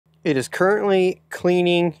It is currently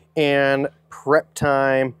cleaning and prep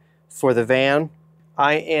time for the van.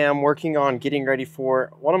 I am working on getting ready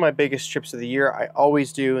for one of my biggest trips of the year. I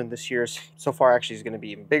always do, and this year's so far actually is going to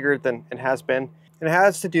be even bigger than it has been. And it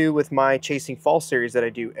has to do with my Chasing Fall series that I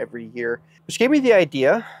do every year, which gave me the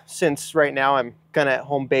idea, since right now I'm kind of at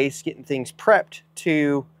home base getting things prepped,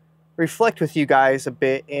 to reflect with you guys a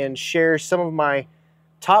bit and share some of my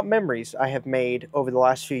top memories I have made over the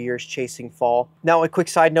last few years chasing fall. Now, a quick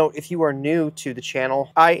side note, if you are new to the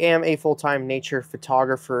channel, I am a full-time nature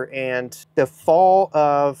photographer, and the fall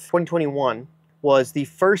of 2021 was the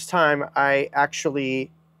first time I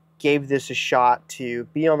actually gave this a shot to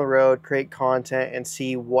be on the road, create content, and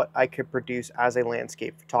see what I could produce as a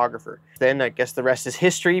landscape photographer. Then I guess the rest is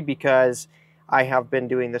history, because I have been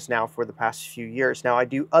doing this now for the past few years. Now, I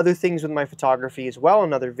do other things with my photography as well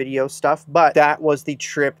and other video stuff, but that was the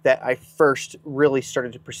trip that I first really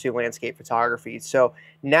started to pursue landscape photography. So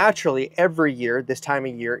naturally, every year, this time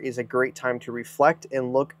of year is a great time to reflect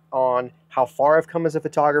and look on how far I've come as a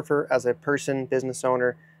photographer, as a person, business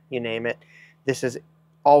owner, you name it. This has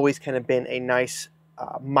always kind of been a nice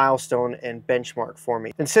milestone and benchmark for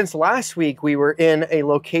me. And since last week, we were in a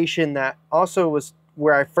location that also was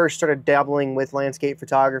where I first started dabbling with landscape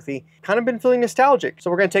photography, kind of been feeling nostalgic. So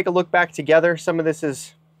we're going to take a look back together. Some of this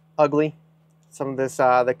is ugly. Some of this,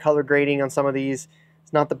 the color grading on some of these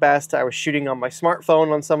is not the best. I was shooting on my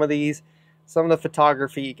smartphone on some of these. Some of the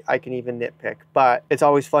photography I can even nitpick, but it's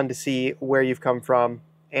always fun to see where you've come from.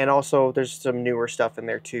 And also there's some newer stuff in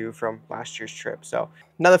there too from last year's trip. So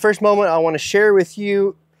now the first moment I want to share with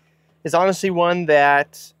you is honestly one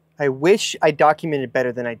that I wish I documented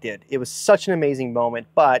better than I did. It was such an amazing moment,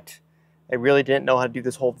 but I really didn't know how to do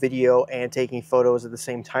this whole video and taking photos at the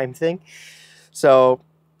same time thing. So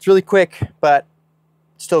it's really quick, but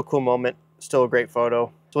still a cool moment, still a great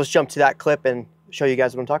photo. So let's jump to that clip and show you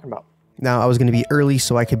guys what I'm talking about. Now, I was going to be early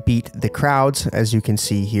so I could beat the crowds. As you can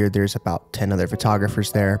see here, there's about 10 other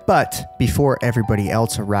photographers there. But before everybody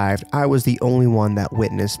else arrived, I was the only one that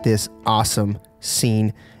witnessed this awesome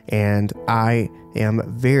scene, and I am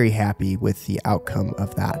very happy with the outcome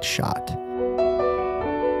of that shot.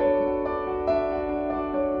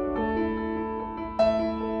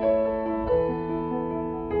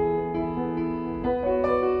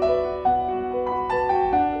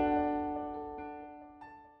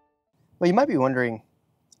 Well, you might be wondering,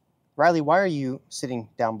 Riley, why are you sitting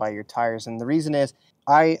down by your tires? And the reason is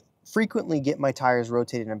I frequently get my tires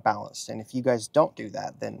rotated and balanced. And if you guys don't do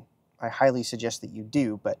that, then I highly suggest that you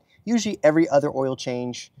do. But usually every other oil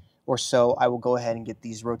change or so, I will go ahead and get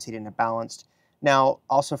these rotated and balanced. Now,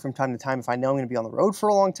 also from time to time, if I know I'm going to be on the road for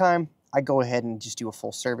a long time, I go ahead and just do a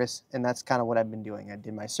full service. And that's kind of what I've been doing. I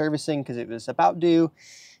did my servicing because it was about due.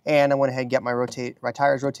 And I went ahead and got my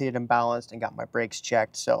tires rotated and balanced and got my brakes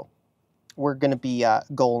checked. So we're going to be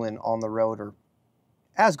golden on the road, or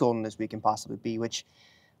as golden as we can possibly be, which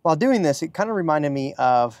while doing this, it kind of reminded me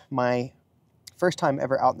of my first time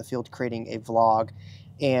ever out in the field creating a vlog.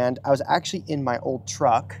 And I was actually in my old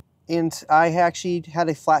truck, and I actually had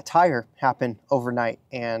a flat tire happen overnight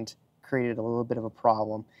and created a little bit of a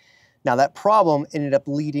problem. Now that problem ended up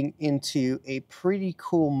leading into a pretty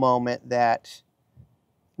cool moment that,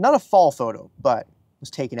 not a fall photo, but was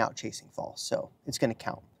taken out chasing fall. So it's going to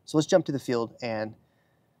count. So let's jump to the field and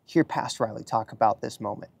hear past Riley talk about this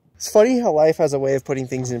moment. It's funny how life has a way of putting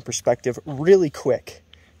things in perspective really quick,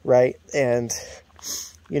 right? And,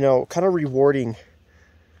 you know, kind of rewarding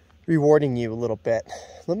you a little bit.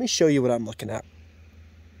 Let me show you what I'm looking at.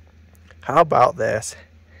 How about this?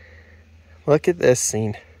 Look at this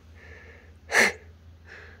scene.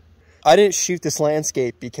 I didn't shoot this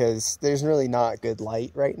landscape because there's really not good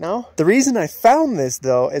light right now. The reason I found this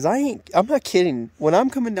though is I'm not kidding. When I'm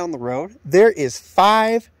coming down the road, there is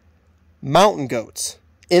 5 mountain goats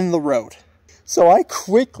in the road. So I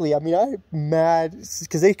quickly, I'm mad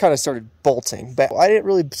because they kind of started bolting, but I didn't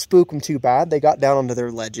really spook them too bad. They got down onto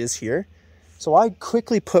their ledges here. So I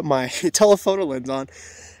quickly put my telephoto lens on.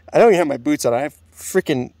 I don't even have my boots on. I have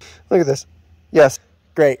freaking, look at this. Yes.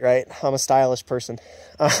 Great, right? I'm a stylish person.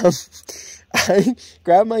 I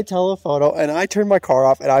grab my telephoto and I turn my car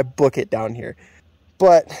off and I book it down here.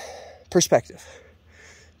 But perspective,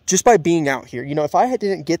 just by being out here, you know, if I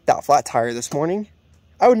didn't get that flat tire this morning,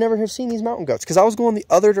 I would never have seen these mountain goats because I was going the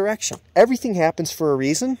other direction. Everything happens for a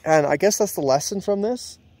reason. And I guess that's the lesson from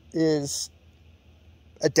this is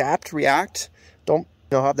adapt, react. Don't,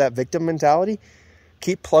 you know, have that victim mentality.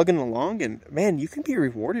 Keep plugging along, and man, you can be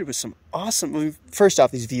rewarded with some awesome, first off,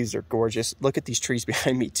 these views are gorgeous. Look at these trees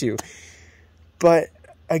behind me too. But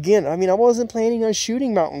again, I wasn't planning on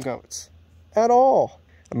shooting mountain goats at all.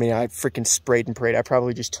 I mean, I freaking sprayed and prayed. I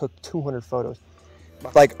probably just took 200 photos.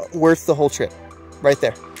 Like, worth the whole trip. Right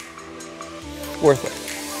there. Worth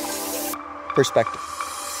it. Perspective.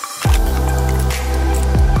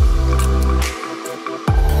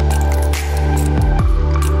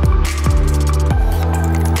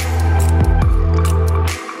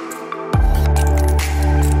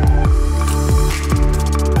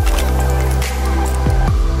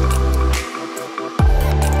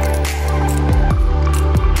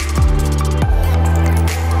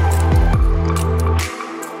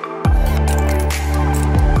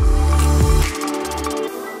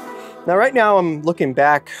 Now, right now I'm looking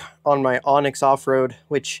back on my Onyx off-road,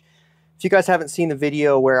 which if you guys haven't seen the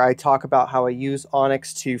video where I talk about how I use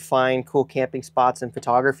Onyx to find cool camping spots and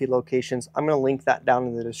photography locations, I'm going to link that down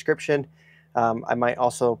in the description. I might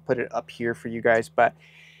also put it up here for you guys, but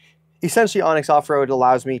essentially Onyx off-road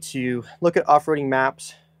allows me to look at off-roading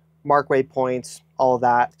maps, mark waypoints, all of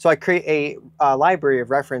that. So I create a library of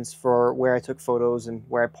reference for where I took photos and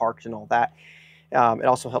where I parked and all that. It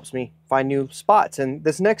also helps me find new spots. And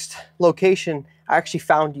this next location I actually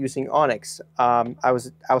found using Onyx. I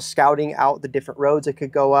was scouting out the different roads I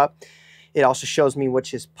could go up. It also shows me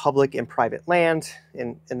which is public and private land.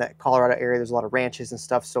 In that Colorado area, there's a lot of ranches and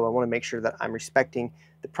stuff, so I want to make sure that I'm respecting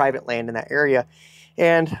the private land in that area.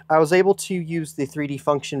 And I was able to use the 3D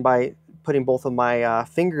function by putting both of my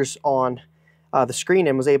fingers on the screen,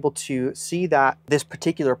 and was able to see that this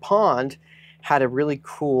particular pond had a really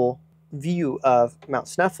cool view of Mount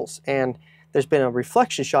Sneffels, and there's been a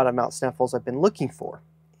reflection shot of Mount Sneffels I've been looking for.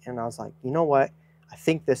 And I was like, you know what, I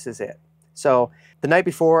think this is it. So the night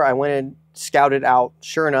before I went and scouted out.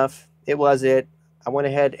 Sure enough, it was it. I went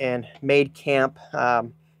ahead and made camp. A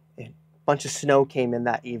bunch of snow came in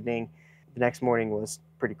that evening. The next morning was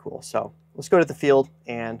pretty cool. So let's go to the field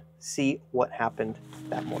and see what happened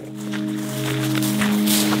that morning.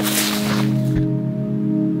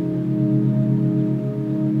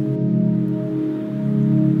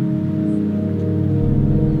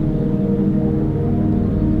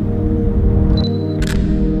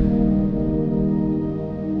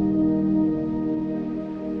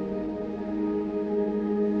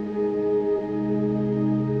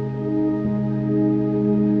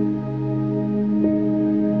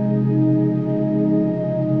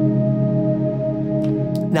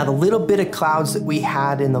 Now, the little bit of clouds that we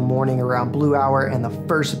had in the morning around blue hour and the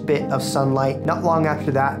first bit of sunlight, not long after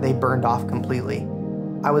that, they burned off completely.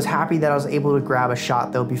 I was happy that I was able to grab a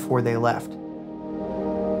shot though before they left.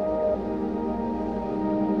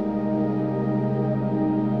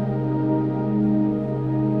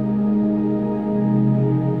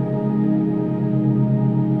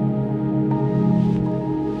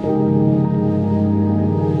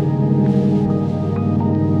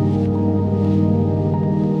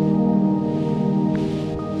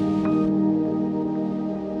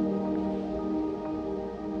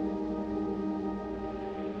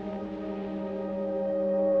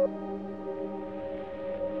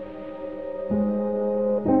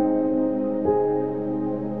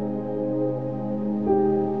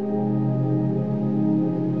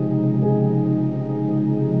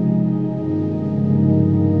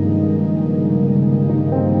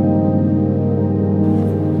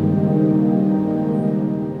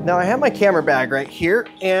 Now I have my camera bag right here,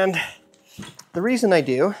 and the reason I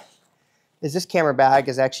do is this camera bag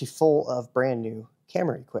is actually full of brand new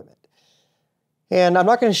camera equipment. And I'm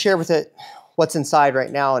not going to share with it what's inside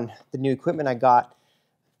right now and the new equipment I got,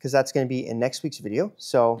 because that's going to be in next week's video.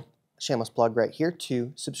 So shameless plug right here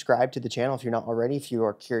to subscribe to the channel if you're not already, if you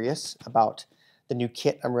are curious about the new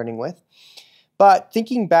kit I'm running with. But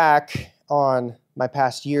thinking back on my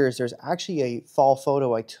past years, there's actually a fall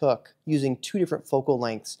photo I took using 2 different focal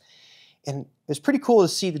lengths. And it's pretty cool to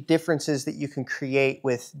see the differences that you can create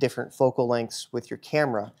with different focal lengths with your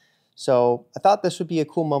camera. So I thought this would be a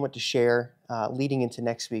cool moment to share leading into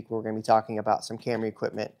next week, where we're going to be talking about some camera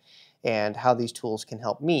equipment and how these tools can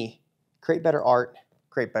help me create better art,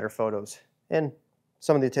 create better photos. And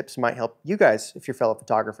some of the tips might help you guys, if you're fellow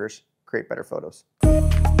photographers, create better photos.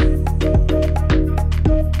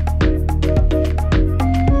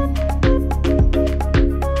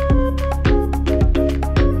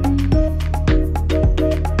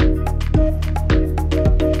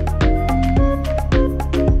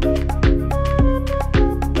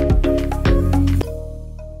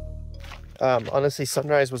 Honestly,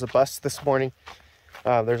 sunrise was a bust this morning.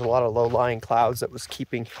 There's a lot of low-lying clouds that was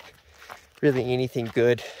keeping really anything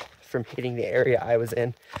good from hitting the area I was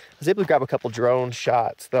in. I was able to grab a couple drone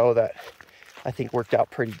shots though that I think worked out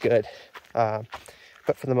pretty good.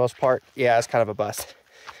 But for the most part, yeah, it's kind of a bust.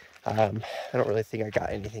 I don't really think I got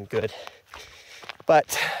anything good.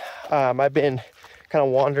 But I've been kind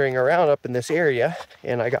of wandering around up in this area,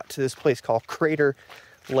 and I got to this place called Crater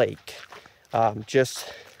Lake, just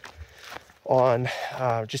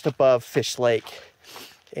above Fish Lake.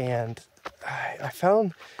 And I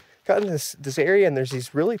got in this area, and there's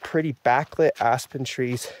these really pretty backlit aspen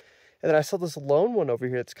trees. And then I saw this lone one over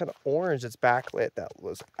here. It's kind of orange. It's backlit. That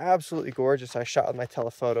was absolutely gorgeous. I shot with my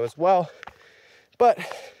telephoto as well. But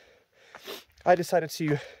I decided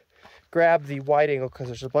to grab the wide angle because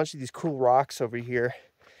there's a bunch of these cool rocks over here,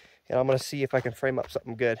 and I'm gonna see if I can frame up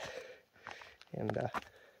something good, and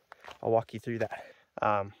I'll walk you through that.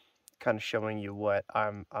 Kind of showing you what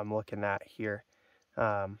I'm looking at here.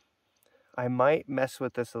 I might mess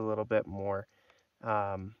with this a little bit more.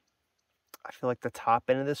 I feel like the top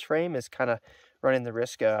end of this frame is kind of running the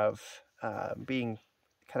risk of being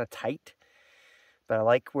kind of tight, but I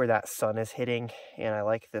like where that sun is hitting, and I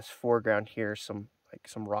like this foreground here, some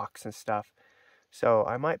rocks and stuff. So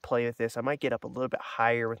I might play with this. I might get up a little bit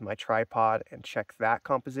higher with my tripod and check that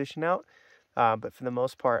composition out. But for the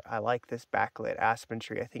most part, I like this backlit aspen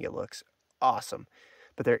tree. I think it looks awesome.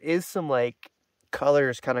 But there is some like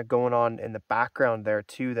colors kind of going on in the background there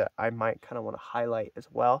too that I might kind of want to highlight as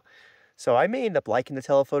well. So I may end up liking the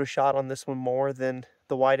telephoto shot on this one more than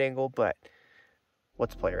the wide angle, but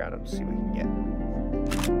let's play around and see what we can get.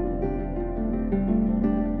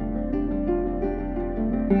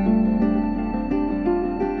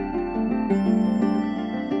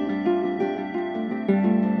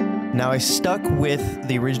 Now I stuck with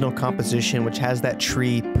the original composition, which has that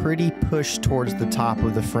tree pretty pushed towards the top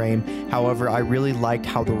of the frame. However, I really liked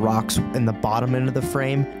how the rocks in the bottom end of the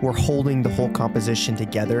frame were holding the whole composition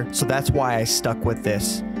together. So that's why I stuck with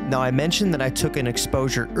this. Now I mentioned that I took an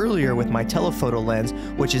exposure earlier with my telephoto lens,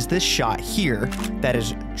 which is this shot here, that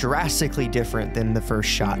is drastically different than the first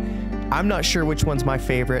shot. I'm not sure which one's my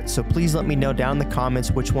favorite, so please let me know down in the comments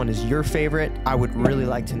which one is your favorite. I would really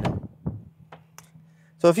like to know.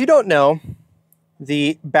 So if you don't know,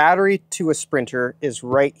 the battery to a Sprinter is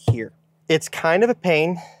right here. It's kind of a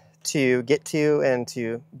pain to get to and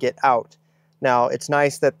to get out. Now, it's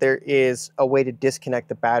nice that there is a way to disconnect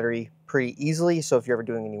the battery pretty easily. So if you're ever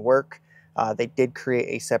doing any work, they did create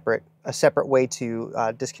a separate way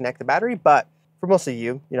to disconnect the battery. But for most of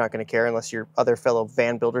you, you're not going to care unless you're other fellow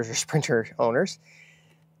van builders or Sprinter owners.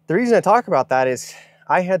 The reason I talk about that is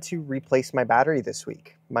I had to replace my battery this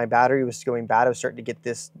week. My battery was going bad. I was starting to get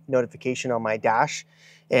this notification on my dash.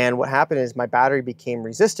 And what happened is my battery became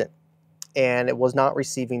resistant, and it was not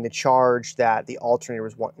receiving the charge that the alternator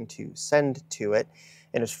was wanting to send to it.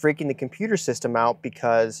 And it was freaking the computer system out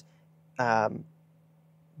because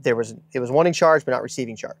it was wanting charge but not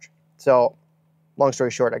receiving charge. So long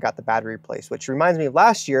story short, I got the battery replaced, which reminds me of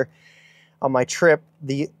last year on my trip.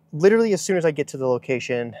 Literally as soon as I get to the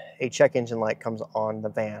location, a check engine light comes on the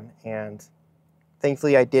van, and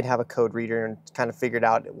thankfully I did have a code reader and kind of figured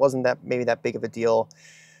out it wasn't maybe that big of a deal.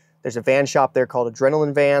 There's a van shop there called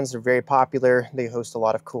Adrenaline Vans. They're very popular. They host a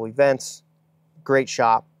lot of cool events. Great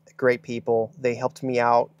shop, great people. They helped me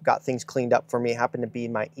out, got things cleaned up for me. It happened to be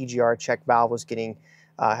my EGR check valve was getting,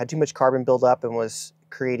 had too much carbon buildup and was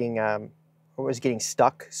creating, was getting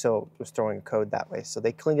stuck. So it was throwing a code that way. So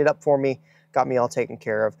they cleaned it up for me, got me all taken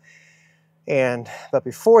care of. But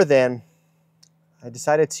before then, I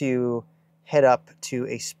decided to head up to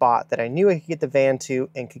a spot that I knew I could get the van to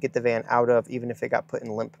and could get the van out of, even if it got put in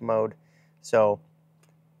limp mode. So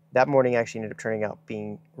that morning actually ended up turning out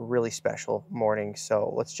being a really special morning.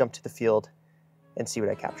 So let's jump to the field and see what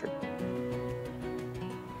I captured.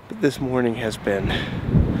 But this morning has been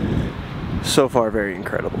so far very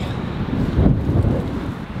incredible.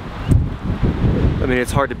 I mean,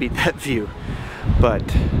 it's hard to beat that view, but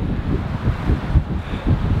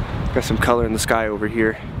got some color in the sky over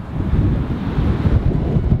here.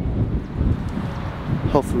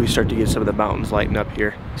 Hopefully we start to get some of the mountains lighten up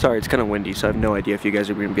here. Sorry, it's kind of windy, so I have no idea if you guys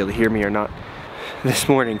are going to be able to hear me or not. This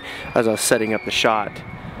morning, as I was setting up the shot,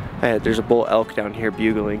 there's a bull elk down here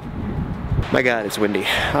bugling. My God, it's windy.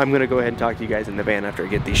 I'm going to go ahead and talk to you guys in the van after I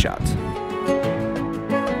get these shots.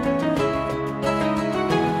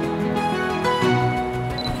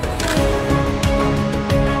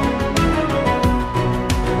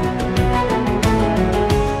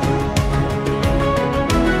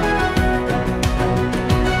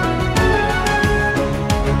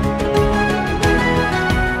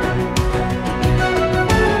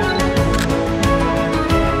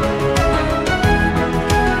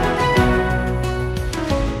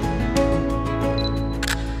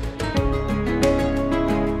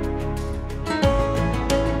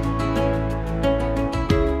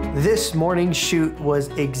 This morning's shoot was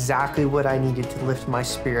exactly what I needed to lift my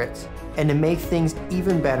spirits. And to make things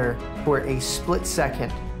even better, for a split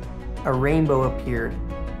second, a rainbow appeared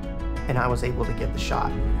and I was able to get the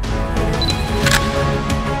shot.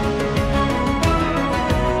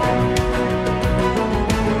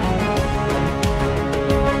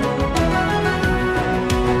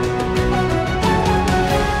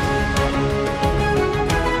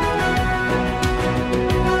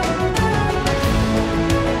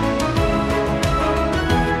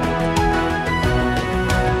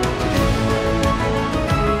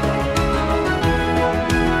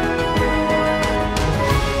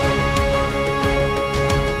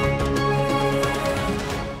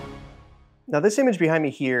 Now this image behind me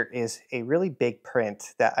here is a really big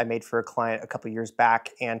print that I made for a client a couple years back,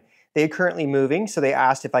 and they're currently moving, so they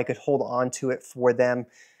asked if I could hold on to it for them.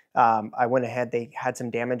 I went ahead, they had some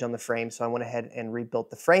damage on the frame, so I went ahead and rebuilt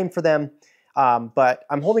the frame for them. But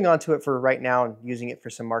I'm holding on to it for right now and using it for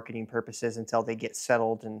some marketing purposes until they get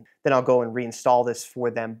settled, and then I'll go and reinstall this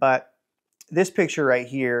for them. But this picture right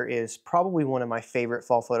here is probably one of my favorite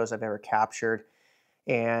fall photos I've ever captured.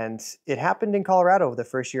 And it happened in Colorado the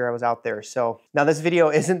first year I was out there. So now this video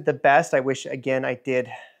isn't the best. I wish, again, I did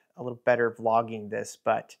a little better vlogging this,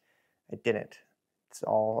 but I didn't. It's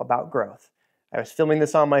all about growth. I was filming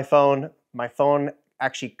this on my phone. My phone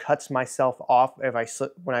actually cuts myself off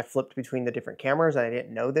when I flipped between the different cameras. I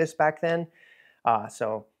didn't know this back then.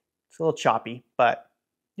 So it's a little choppy, but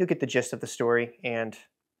you'll get the gist of the story and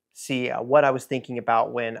see what I was thinking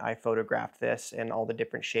about when I photographed this and all the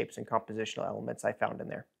different shapes and compositional elements I found in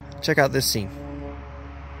there. Check out this scene.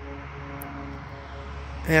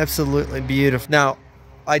 Absolutely beautiful. Now,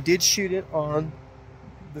 I did shoot it on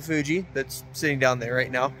the Fuji that's sitting down there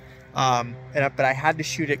right now, but I had to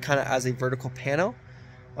shoot it kind of as a vertical pano.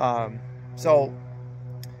 So,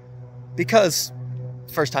 because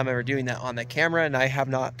first time ever doing that on that camera, and I have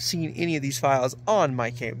not seen any of these files on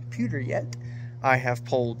my computer yet, I have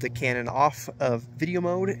pulled the Canon off of video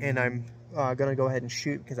mode, and I'm gonna go ahead and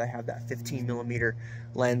shoot because I have that 15mm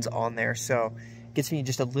lens on there, so it gets me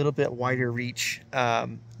just a little bit wider reach.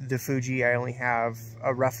 The Fuji, I only have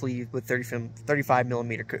a roughly with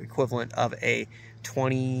 35mm equivalent of a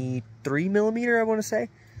 23mm, I want to say,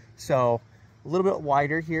 so a little bit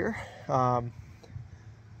wider here.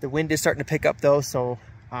 The wind is starting to pick up though, so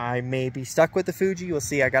I may be stuck with the Fuji. You'll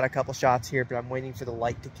see I got a couple shots here, but I'm waiting for the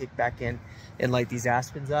light to kick back in and light these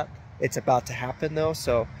aspens up. It's about to happen though,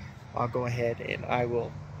 so I'll go ahead and I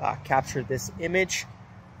will capture this image,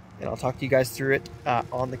 and I'll talk to you guys through it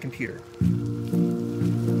on the computer.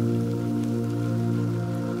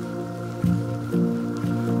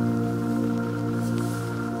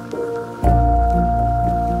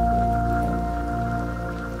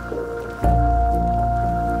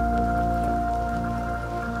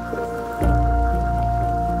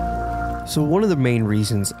 So one of the main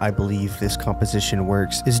reasons I believe this composition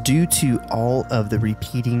works is due to all of the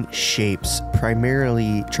repeating shapes,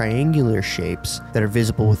 primarily triangular shapes, that are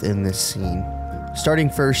visible within this scene. Starting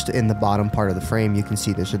first in the bottom part of the frame, you can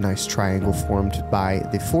see there's a nice triangle formed by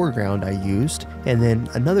the foreground I used, and then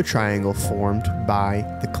another triangle formed by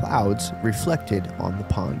the clouds reflected on the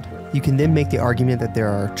pond. You can then make the argument that there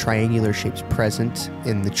are triangular shapes present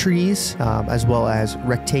in the trees, as well as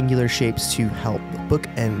rectangular shapes to help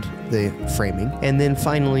bookend the framing. And then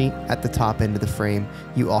finally, at the top end of the frame,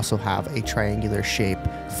 you also have a triangular shape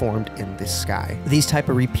formed in the sky. These type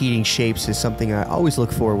of repeating shapes is something I always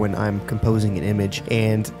look for when I'm composing an image,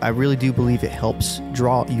 and I really do believe it helps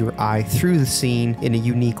draw your eye through the scene in a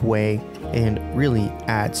unique way and really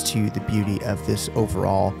adds to the beauty of this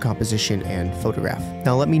overall composition and photograph.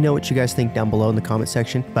 Now let me know what you guys think down below in the comment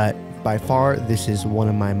section, but by far this is one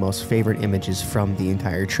of my most favorite images from the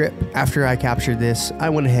entire trip. After I captured this, I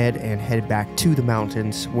went ahead and headed back to the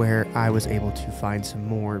mountains, where I was able to find some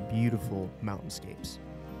more beautiful mountainscapes.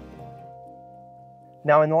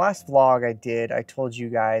 Now in the last vlog I told you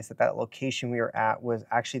guys that location we were at was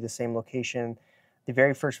actually the same location the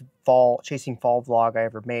very first Chasing Fall vlog I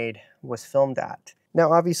ever made was filmed at.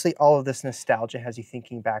 Now obviously all of this nostalgia has you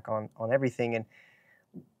thinking back on everything, and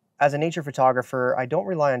as a nature photographer, I don't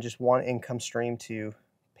rely on just one income stream to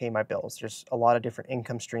pay my bills. There's a lot of different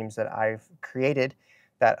income streams that I've created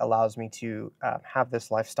that allows me to have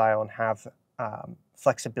this lifestyle and have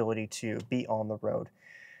flexibility to be on the road.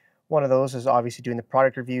 One of those is obviously doing the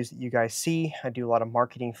product reviews that you guys see. I do a lot of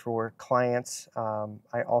marketing for clients.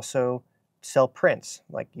 I also sell prints,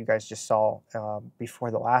 like you guys just saw before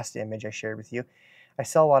the last image I shared with you. I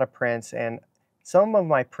sell a lot of prints, and some of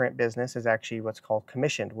my print business is actually what's called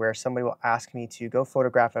commissioned, where somebody will ask me to go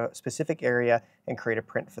photograph a specific area and create a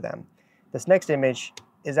print for them. This next image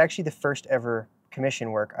is actually the first ever commission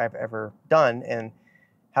work I've ever done, and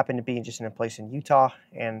happened to be just in a place in Utah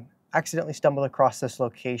and accidentally stumbled across this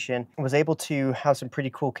location. I was able to have some pretty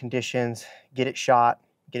cool conditions, get it shot,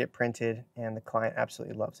 get it printed, and the client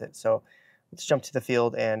absolutely loves it. So let's jump to the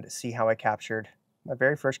field and see how I captured my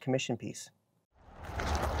very first commission piece.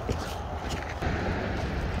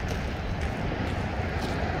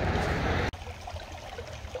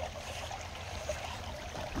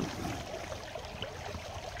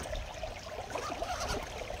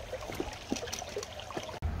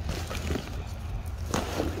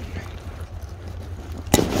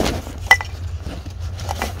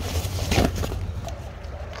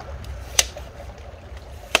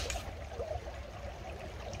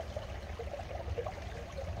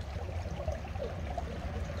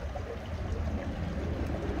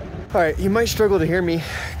 All right, you might struggle to hear me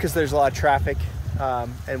because there's a lot of traffic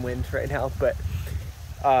and wind right now, but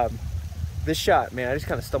this shot, man, I just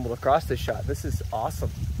kind of stumbled across this shot. This is awesome.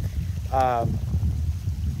 I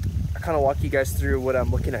kind of walk you guys through what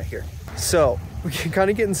I'm looking at here. So we can kind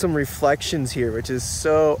of get in some reflections here, which is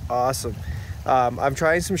so awesome. I'm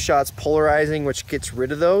trying some shots polarizing, which gets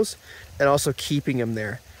rid of those, and also keeping them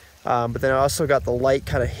there. But then I also got the light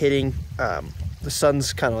kind of hitting, the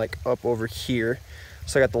sun's kind of like up over here.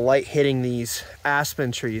 So I got the light hitting these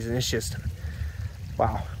aspen trees, and it's just,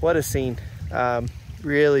 wow, what a scene.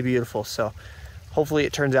 Really beautiful. So hopefully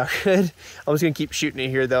it turns out good. I'm just gonna keep shooting it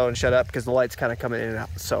here though and shut up because the light's kind of coming in and out.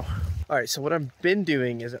 So, all right, so what I've been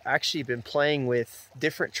doing is I've actually been playing with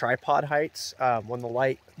different tripod heights. When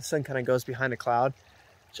the sun kind of goes behind a cloud,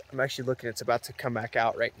 I'm actually looking, it's about to come back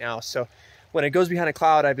out right now. So when it goes behind a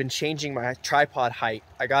cloud, I've been changing my tripod height.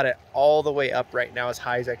 I got it all the way up right now as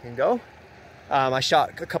high as I can go. I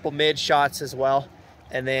shot a couple mid shots as well.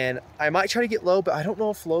 And then I might try to get low, but I don't know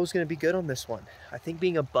if low is going to be good on this one. I think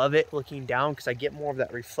being above it, looking down, because I get more of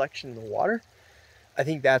that reflection in the water, I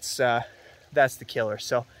think that's the killer.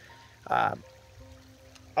 So I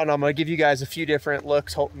don't know, I'm going to give you guys a few different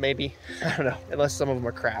looks. Hope maybe, I don't know, unless some of them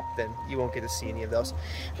are crap, then you won't get to see any of those.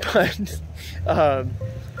 But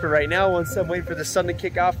for right now, once I'm waiting for the sun to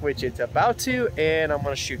kick off, which it's about to, and I'm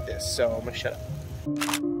going to shoot this. So I'm going to shut up.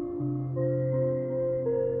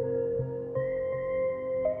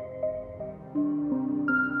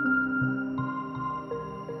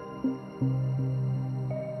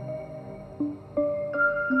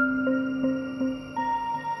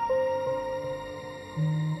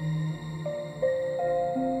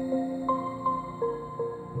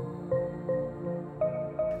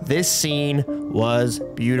 This scene was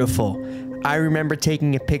beautiful. I remember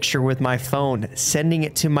taking a picture with my phone, sending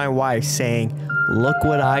it to my wife saying, "Look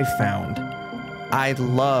what I found." I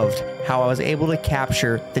loved how I was able to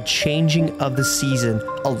capture the changing of the season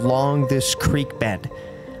along this creek bed.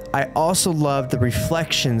 I also loved the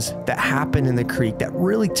reflections that happen in the creek that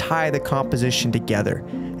really tie the composition together.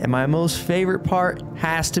 And my most favorite part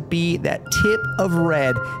has to be that tip of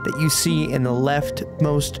red that you see in the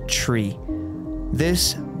leftmost tree.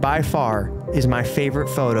 This, by far, is my favorite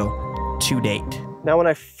photo to date. Now, when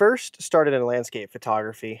I first started in landscape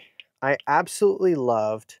photography, I absolutely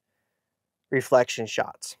loved reflection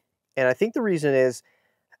shots. And I think the reason is,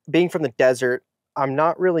 being from the desert, I'm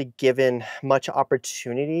not really given much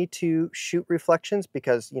opportunity to shoot reflections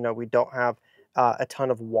because, you know, we don't have a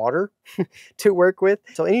ton of water to work with.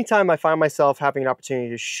 So anytime I find myself having an opportunity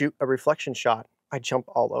to shoot a reflection shot, I jump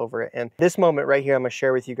all over it. And this moment right here I'm gonna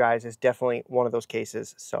share with you guys is definitely one of those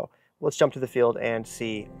cases. So let's jump to the field and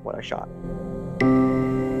see what I shot.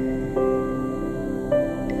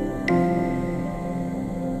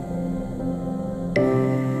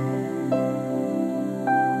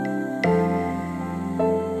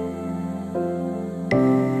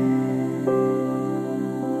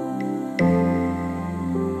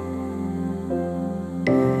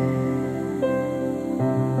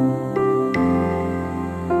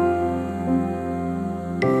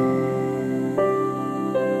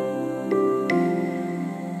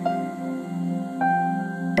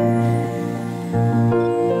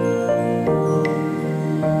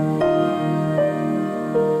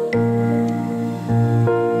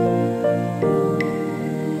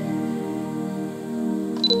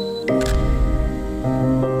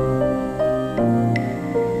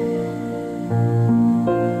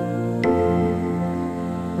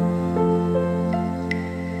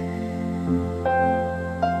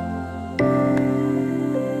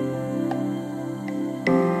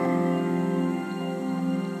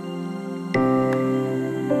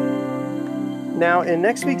 Now, in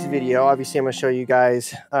next week's video, obviously I'm going to show you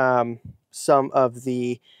guys some of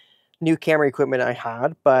the new camera equipment I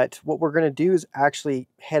had, but what we're going to do is actually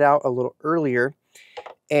head out a little earlier,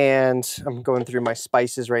 and I'm going through my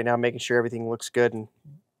spices right now, making sure everything looks good and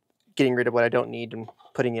getting rid of what I don't need and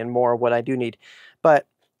putting in more of what I do need. But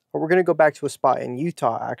we're going to go back to a spot in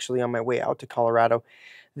Utah, actually, on my way out to Colorado,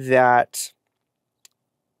 that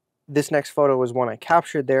this next photo was one I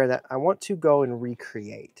captured there that I want to go and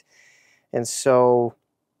recreate. And so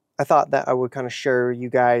I thought that I would kind of share you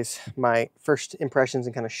guys my first impressions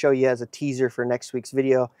and kind of show you as a teaser for next week's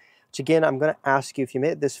video, which again, I'm going to ask you, if you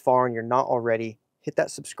made it this far and you're not already, hit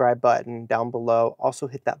that subscribe button down below. Also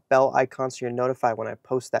hit that bell icon so you're notified when I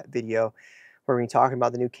post that video. We're going to be talking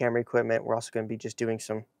about the new camera equipment. We're also going to be just doing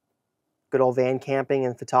some good old van camping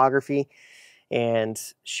and photography and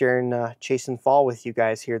sharing chase and fall with you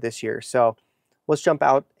guys here this year. So let's jump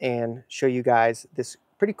out and show you guys this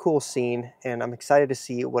pretty cool scene, and I'm excited to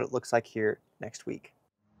see what it looks like here next week.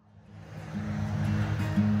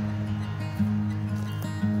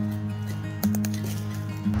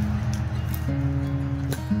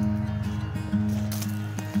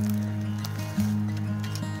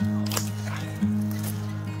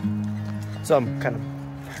 So I'm kind of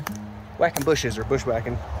whacking bushes, or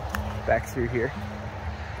bushwhacking, back through here,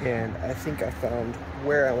 and I think I found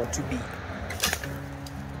where I want to be.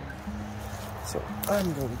 So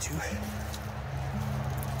I'm going to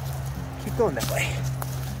keep going that way.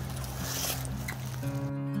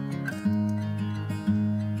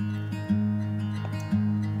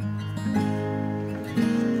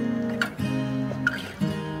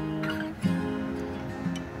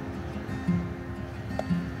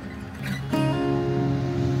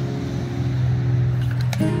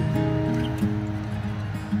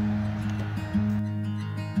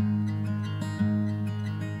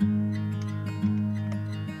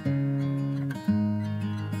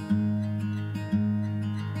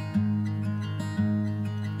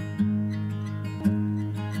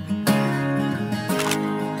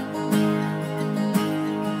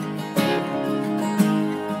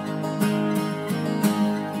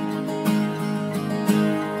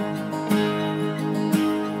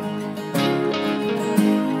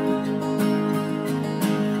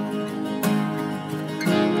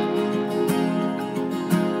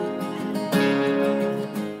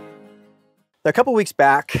 A couple weeks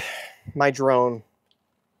back, my drone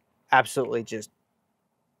absolutely just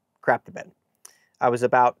crapped the bed. I was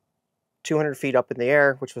about 200 feet up in the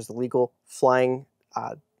air, which was the legal flying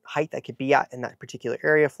height I could be at in that particular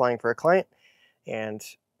area, flying for a client. And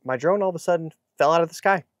my drone all of a sudden fell out of the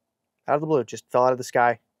sky, out of the blue, just fell out of the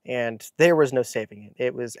sky. And there was no saving it.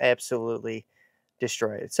 It was absolutely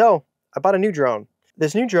destroyed. So I bought a new drone.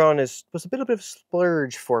 This new drone was a bit of a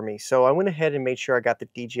splurge for me, so I went ahead and made sure I got the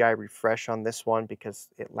DJI refresh on this one because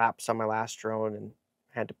it lapsed on my last drone and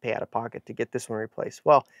I had to pay out of pocket to get this one replaced.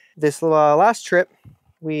 Well, this last trip,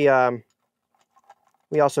 we also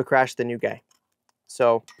crashed the new guy,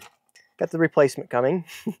 so got the replacement coming,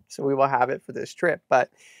 so we will have it for this trip. But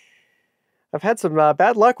I've had some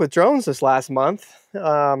bad luck with drones this last month,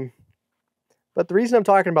 but the reason I'm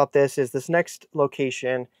talking about this is this next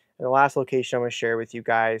location. And the last location I'm going to share with you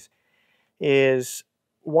guys is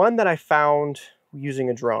one that I found using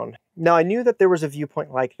a drone. Now, I knew that there was a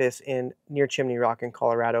viewpoint like this near Chimney Rock in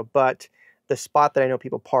Colorado, but the spot that I know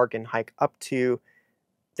people park and hike up to,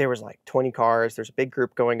 there was like 20 cars. There's a big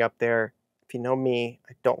group going up there. If you know me,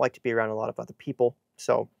 I don't like to be around a lot of other people.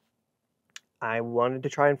 So I wanted to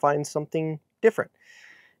try and find something different.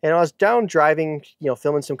 And I was down driving,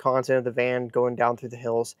 filming some content of the van, going down through the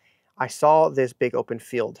hills. I saw this big open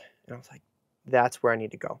field and I was like, that's where I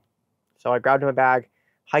need to go. So I grabbed my bag,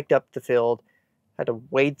 hiked up the field, had to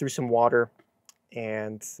wade through some water,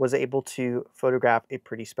 and was able to photograph a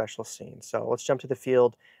pretty special scene. So let's jump to the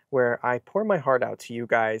field where I pour my heart out to you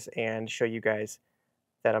guys and show you guys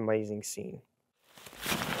that amazing scene.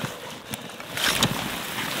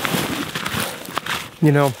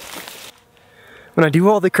 When I do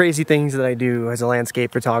all the crazy things that I do as a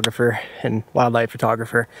landscape photographer and wildlife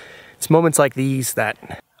photographer, it's moments like these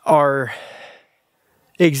that are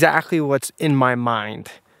exactly what's in my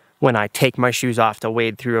mind when I take my shoes off to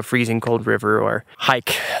wade through a freezing cold river or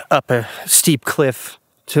hike up a steep cliff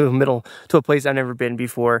to a place I've never been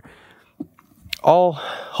before, all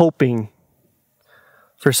hoping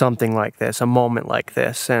for something like this, a moment like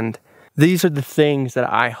this. And these are the things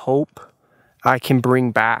that I hope I can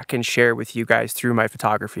bring back and share with you guys through my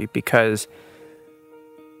photography, because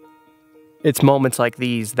it's moments like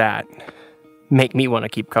these that make me want to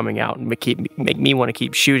keep coming out and make me want to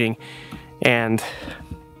keep shooting. And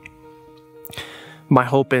my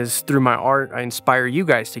hope is through my art, I inspire you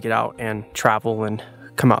guys to get out and travel and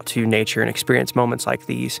come out to nature and experience moments like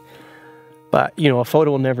these. But, a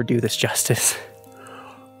photo will never do this justice.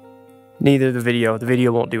 Neither the video. The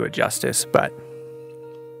video won't do it justice, but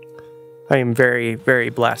I am very, very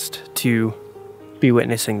blessed to be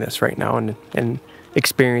witnessing this right now and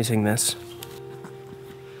experiencing this.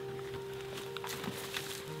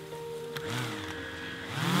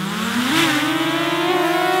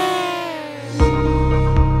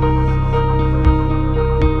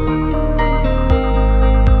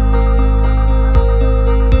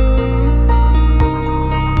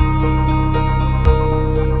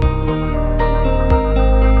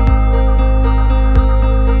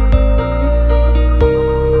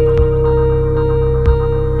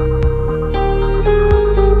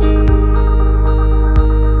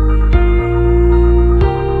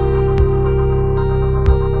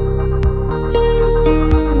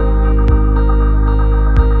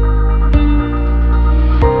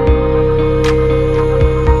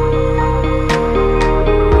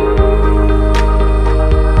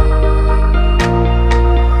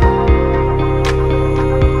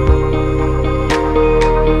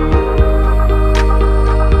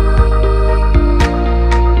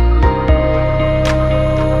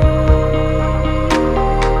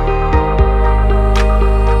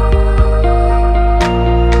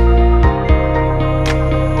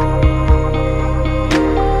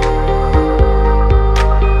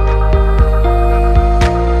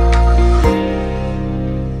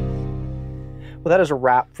 Well, that is a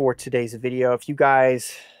wrap for today's video. If you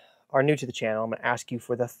guys are new to the channel, I'm going to ask you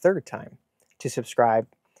for the third time to subscribe.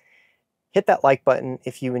 Hit that like button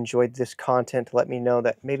if you enjoyed this content to let me know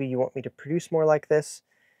that maybe you want me to produce more like this.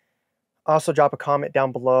 Also, drop a comment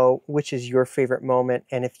down below which is your favorite moment,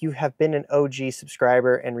 and if you have been an OG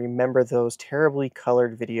subscriber and remember those terribly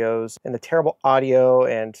colored videos and the terrible audio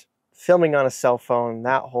and filming on a cell phone,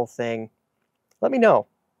 that whole thing, let me know.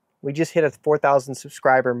 We just hit a 4,000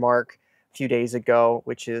 subscriber mark a few days ago,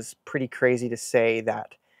 which is pretty crazy to say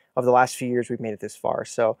that of the last few years we've made it this far.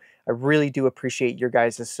 So I really do appreciate your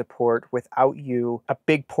guys' support. Without you, a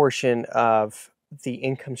big portion of the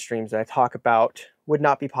income streams that I talk about would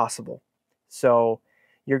not be possible. So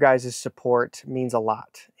your guys' support means a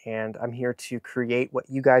lot, and I'm here to create what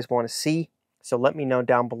you guys want to see. So let me know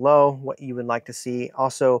down below what you would like to see.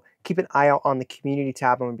 Also, keep an eye out on the community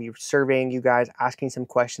tab. I'm going to be surveying you guys, asking some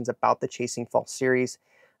questions about the Chasing Fall series.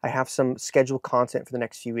 I have some scheduled content for the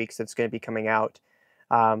next few weeks that's going to be coming out.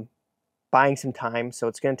 Buying some time, so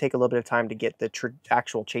it's going to take a little bit of time to get the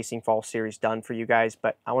actual Chasing Fall series done for you guys,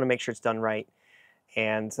 but I want to make sure it's done right.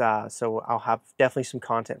 And so I'll have definitely some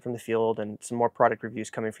content from the field and some more product reviews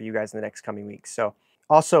coming for you guys in the next coming weeks. So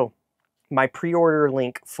also, my pre-order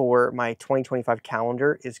link for my 2025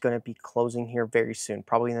 calendar is going to be closing here very soon,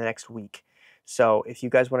 probably in the next week. So if you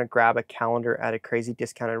guys want to grab a calendar at a crazy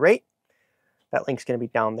discounted rate, that link's going to be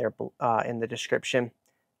down there in the description.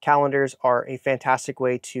 Calendars are a fantastic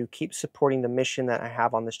way to keep supporting the mission that I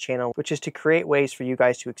have on this channel, which is to create ways for you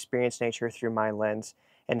guys to experience nature through my lens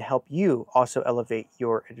and help you also elevate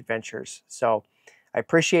your adventures. So I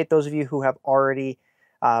appreciate those of you who have already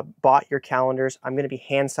bought your calendars. I'm going to be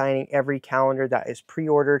hand signing every calendar that is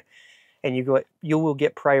pre-ordered, and you will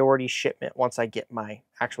get priority shipment once I get my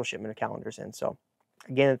actual shipment of calendars in. So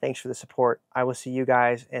again, thanks for the support. I will see you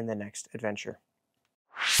guys in the next adventure.